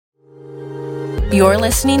You're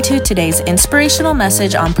listening to today's inspirational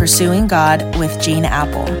message on pursuing God with Gene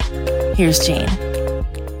Apple. Here's Gene.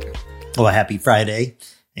 Well, happy Friday.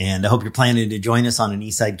 And I hope you're planning to join us on an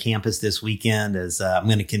Eastside campus this weekend as I'm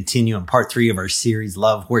going to continue in part 3 of our series,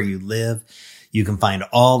 Love Where You Live. You can find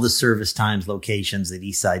all the service times, locations at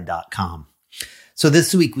eastside.com. So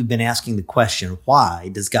this week we've been asking the question, why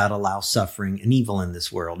does God allow suffering and evil in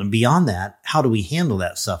this world? And beyond that, how do we handle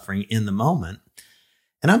that suffering in the moment?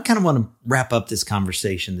 And I kind of want to wrap up this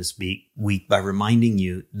conversation this week by reminding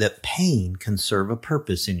you that pain can serve a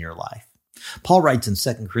purpose in your life. Paul writes in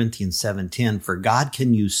 2 Corinthians 7:10, "For God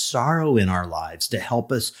can use sorrow in our lives to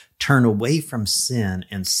help us turn away from sin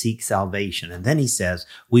and seek salvation." And then he says,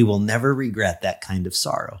 we will never regret that kind of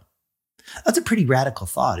sorrow. That's a pretty radical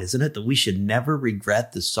thought, isn't it? That we should never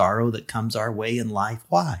regret the sorrow that comes our way in life.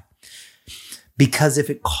 Why? Because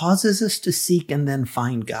if it causes us to seek and then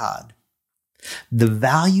find God, the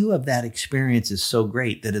value of that experience is so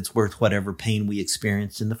great that it's worth whatever pain we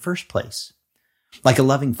experienced in the first place. Like a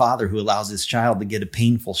loving father who allows his child to get a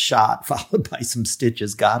painful shot followed by some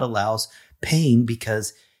stitches, God allows pain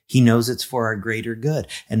because he knows it's for our greater good.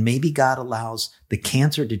 And maybe God allows the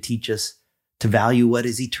cancer to teach us to value what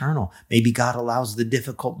is eternal. Maybe God allows the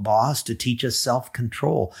difficult boss to teach us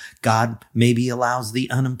self-control. God maybe allows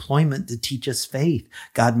the unemployment to teach us faith.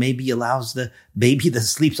 God maybe allows the baby that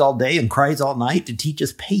sleeps all day and cries all night to teach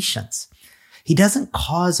us patience. He doesn't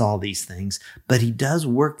cause all these things, but he does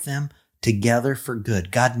work them together for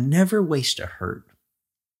good. God never wastes a hurt.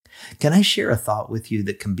 Can I share a thought with you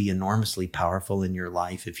that can be enormously powerful in your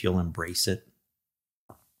life if you'll embrace it?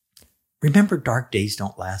 Remember, dark days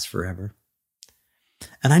don't last forever.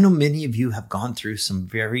 And I know many of you have gone through some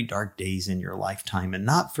very dark days in your lifetime, and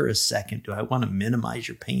not for a second do I want to minimize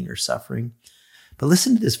your pain or suffering. But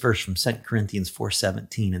listen to this verse from 2 Corinthians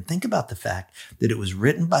 4:17 and think about the fact that it was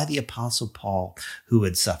written by the Apostle Paul, who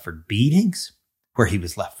had suffered beatings, where he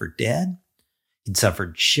was left for dead. He'd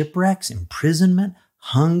suffered shipwrecks, imprisonment,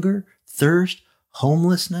 hunger, thirst,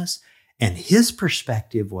 homelessness. And his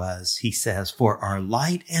perspective was, he says, for our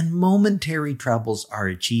light and momentary troubles are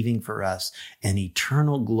achieving for us an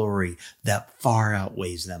eternal glory that far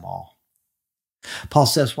outweighs them all. Paul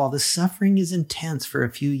says, while the suffering is intense for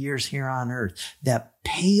a few years here on earth, that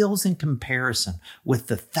pales in comparison with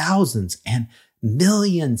the thousands and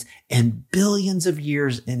millions and billions of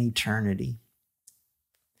years in eternity.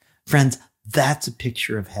 Friends, that's a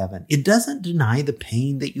picture of heaven. It doesn't deny the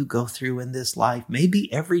pain that you go through in this life,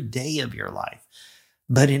 maybe every day of your life.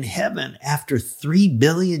 But in heaven, after 3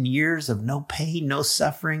 billion years of no pain, no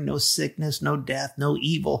suffering, no sickness, no death, no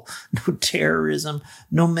evil, no terrorism,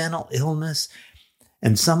 no mental illness,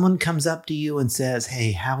 and someone comes up to you and says,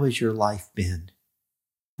 hey, how has your life been?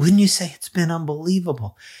 Wouldn't you say it's been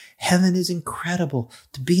unbelievable? Heaven is incredible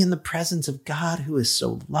to be in the presence of God who is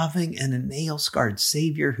so loving and a nail-scarred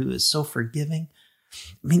Savior who is so forgiving.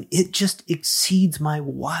 I mean, it just exceeds my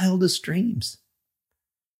wildest dreams.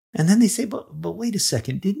 And then they say, but wait a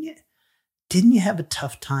second, didn't you have a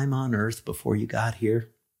tough time on earth before you got here?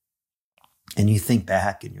 And you think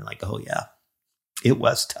back and you're like, oh yeah, it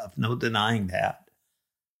was tough, no denying that.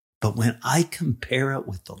 But when I compare it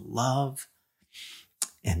with the love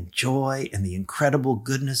and joy and the incredible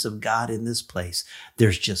goodness of God in this place,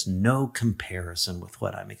 there's just no comparison with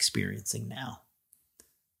what I'm experiencing now.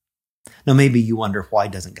 Now, maybe you wonder, why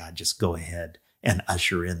doesn't God just go ahead and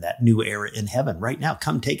usher in that new era in heaven right now?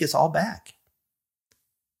 Come take us all back.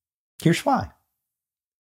 Here's why.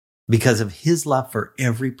 Because of his love for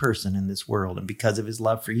every person in this world and because of his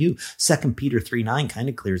love for you. 2 Peter 3:9 kind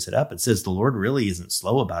of clears it up. It says the Lord really isn't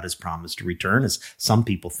slow about his promise to return, as some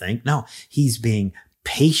people think. No, he's being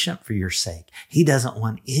patient for your sake. He doesn't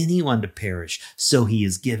want anyone to perish, so he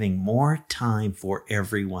is giving more time for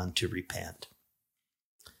everyone to repent.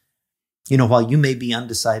 You know, while you may be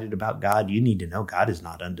undecided about God, you need to know God is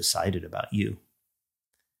not undecided about you.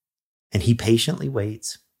 And he patiently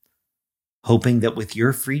waits, hoping that with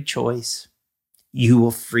your free choice, you will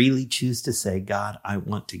freely choose to say, God, I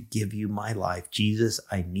want to give you my life. Jesus,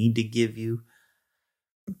 I need to give you.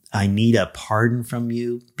 I need a pardon from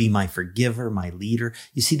you. Be my forgiver, my leader.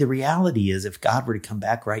 You see, the reality is if God were to come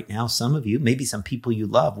back right now, some of you, maybe some people you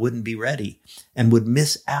love, wouldn't be ready and would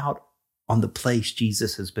miss out on the place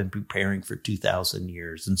Jesus has been preparing for 2,000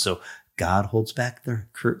 years. And so God holds back the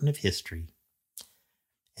curtain of history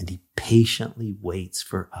and he patiently waits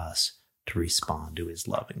for us to respond to his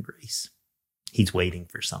love and grace. He's waiting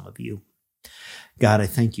for some of you. God, I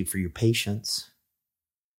thank you for your patience.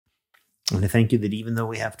 And I thank you that even though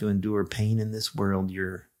we have to endure pain in this world,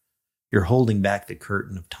 you're holding back the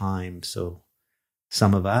curtain of time. So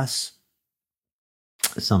some of us,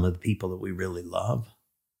 some of the people that we really love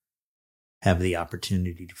have the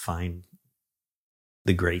opportunity to find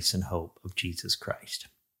the grace and hope of Jesus Christ.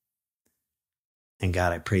 And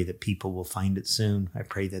God, I pray that people will find it soon. I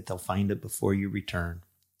pray that they'll find it before you return.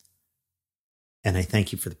 And I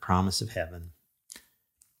thank you for the promise of heaven.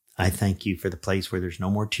 I thank you for the place where there's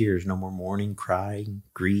no more tears, no more mourning, crying,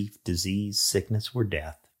 grief, disease, sickness, or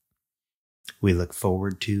death. We look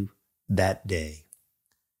forward to that day.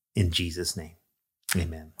 In Jesus' name,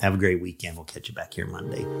 amen. Have a great weekend. We'll catch you back here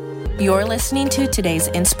Monday. You're listening to today's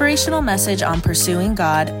inspirational message on Pursuing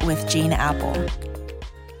God with Gene Apple.